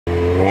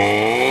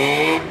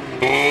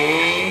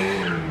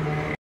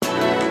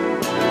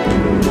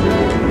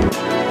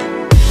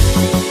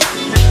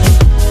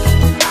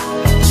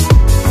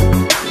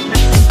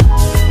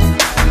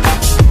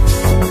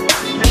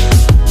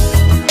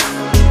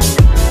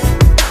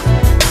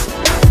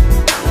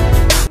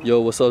Yo,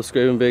 what's up,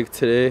 Scraping Big?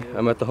 Today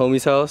I'm at the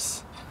homie's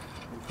house.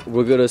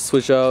 We're gonna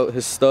switch out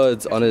his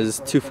studs on his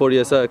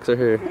 240SX right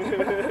here.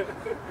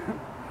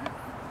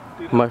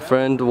 My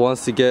friend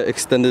wants to get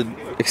extended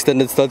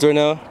studs right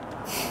now.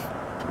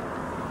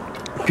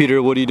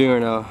 Peter, what are you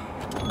doing right now?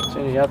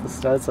 Changing out the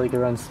studs so you can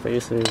run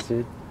spacers,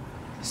 dude.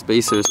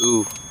 Spacers,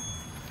 ooh.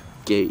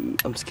 Gay,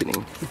 I'm just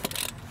kidding.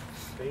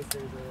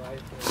 Spacers are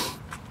life.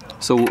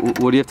 So what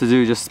do you have to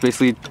do? Just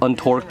basically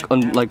unbolt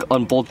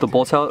the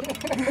bolts out?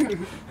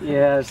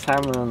 Yeah, just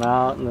hammer them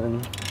out and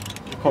then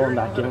pull them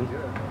back in.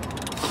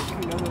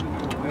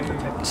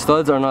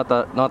 Studs are not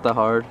that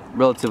hard,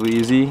 relatively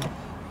easy.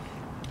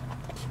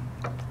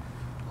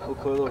 What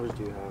coilovers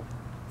do you have?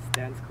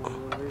 Stance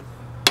coilovers.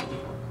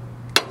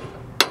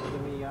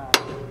 Give me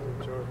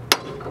Jordwyn.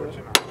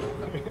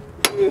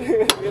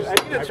 I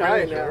need to try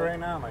it now. Right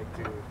now, I'm like,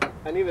 dude.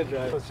 I need to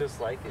try it. It's just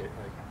like it. Like,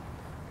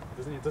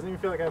 it doesn't even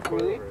feel like I have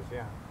coilovers.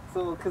 Yeah.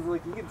 So, cause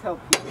like you can tell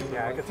people.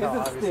 Yeah, I can tell.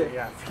 Obviously, stick.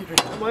 yeah.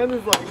 Mine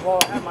is like, well,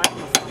 I have mine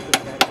on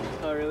something steady.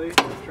 Oh really?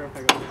 Let's try if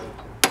I go.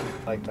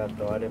 Like that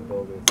though, I didn't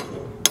build it. So.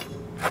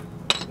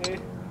 Hey,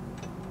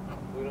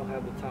 we don't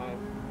have the time.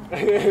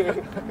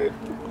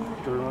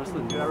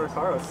 That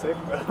car was sick,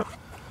 bro.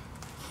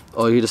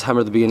 Oh, you just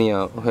hammered the beginning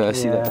out. Okay, I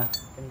see that.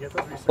 Can you get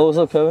those reset? Oh, what's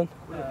up, Kevin?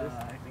 I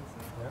think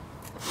so. Yeah.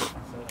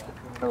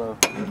 Hello.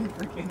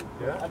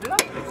 Yeah. I did not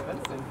get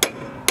expensive.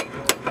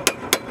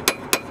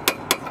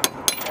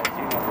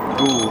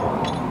 Ooh.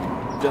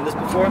 You done this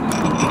before?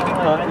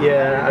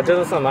 Yeah, I did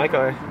this on my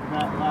car.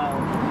 Not loud.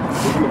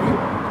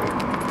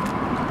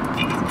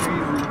 It's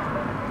crazy.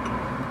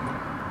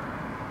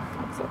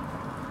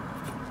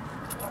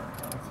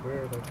 That's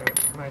weird. Like,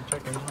 can I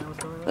check engine what's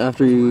going on?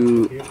 After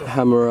you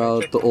hammer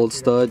out the old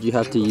stud, you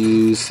have to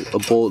use a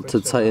bolt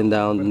to tighten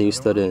down the new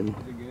stud in.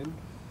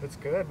 It's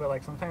good, but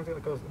like sometimes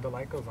the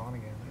light goes on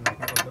again, and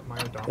like my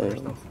odometer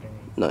stops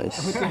spinning.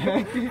 Nice.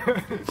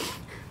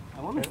 I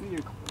want to see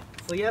your.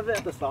 So you have it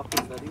at the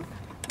softest setting?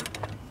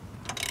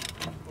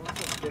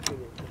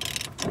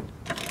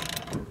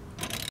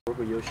 What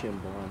about Yoshi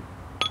and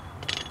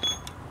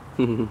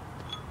Bond?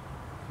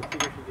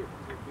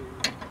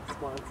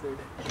 Sponsored.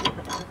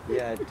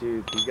 Yeah,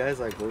 dude, these guys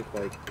like work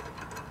like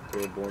they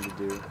were born to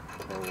do.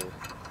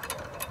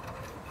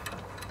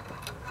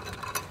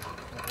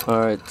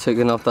 Alright,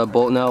 taking off that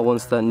bolt now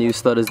once that new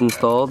stud is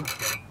installed.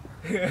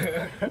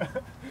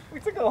 We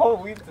took a whole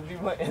week to do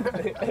my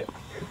engine.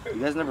 You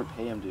guys never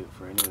pay him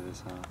for any of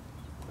this, huh?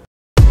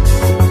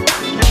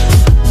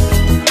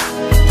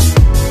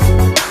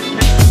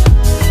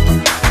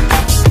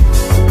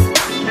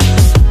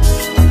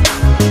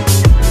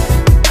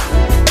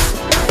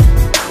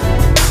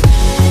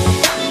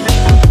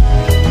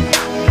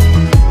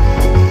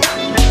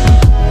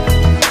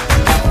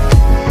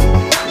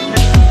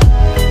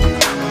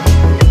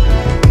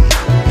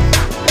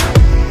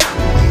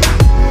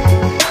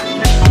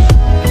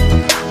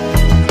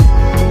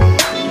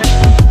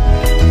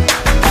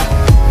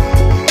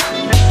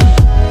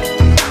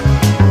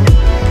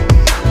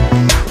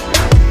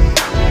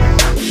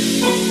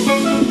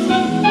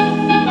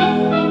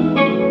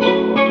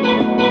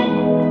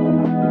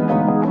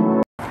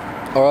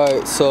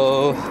 Alright,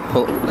 so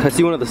I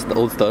see one of the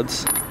old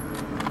studs.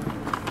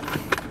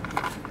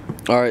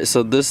 Alright,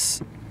 so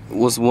this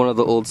was one of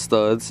the old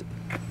studs.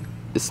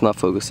 It's not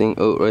focusing.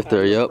 Oh, right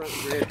there, yep.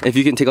 If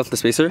you can take off the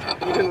spacer.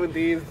 Even with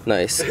these.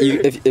 Nice.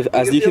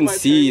 As you can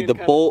see,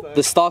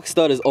 the stock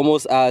stud is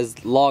almost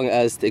as long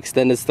as the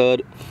extended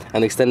stud,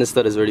 and the extended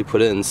stud is already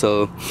put in,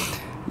 so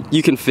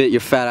you can fit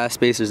your fat ass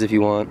spacers if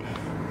you want.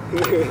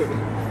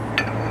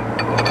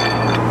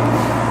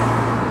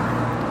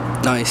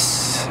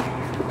 Nice.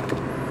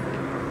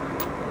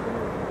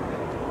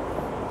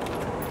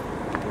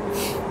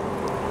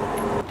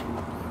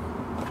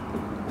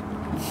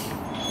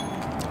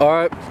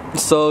 Alright,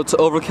 so to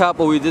overcap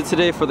what we did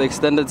today for the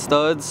extended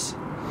studs,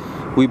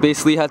 we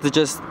basically had to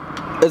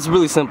it's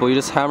really simple. You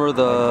just hammer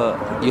the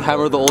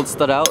old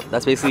stud out.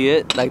 That's basically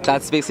it. Like,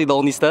 that's basically the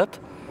only step.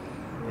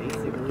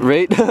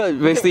 Right?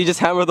 Basically you just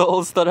hammer the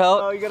old stud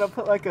out. Oh, you gotta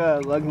put like a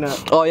lug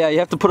nut. Oh yeah, you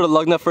have to put a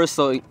lug nut first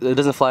so it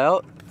doesn't fly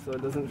out. So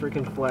it doesn't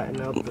freaking flatten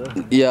out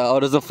the... Yeah, oh, it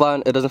doesn't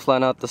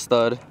flatten out the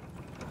stud.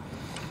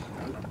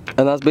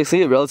 And that's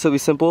basically it, relatively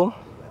simple.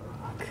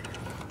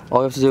 All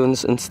we have to do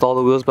is install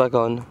the wheels back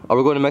on. Are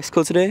we going to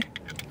Mexico today?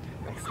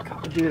 Mexico.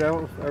 Dude,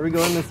 are we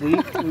going this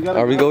week?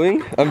 Are we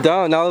going? I'm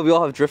down. Now that we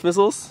all have drift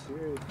missiles.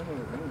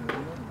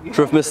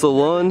 Drift missile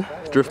 1,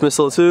 drift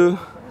missile 2,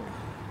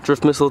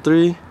 drift missile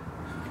 3,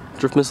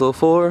 drift missile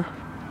 4,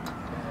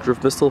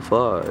 drift missile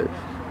 5.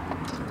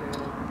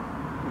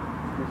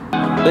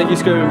 Thank you,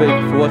 Scraping Big,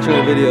 for watching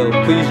the video.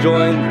 Please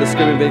join the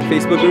Scraping Big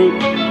Facebook group.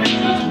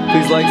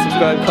 Please like,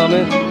 subscribe,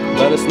 comment.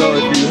 Let us know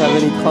if you have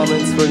any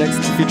comments for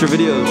future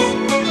videos.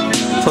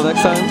 Until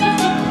next time,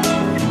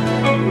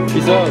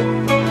 peace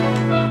out.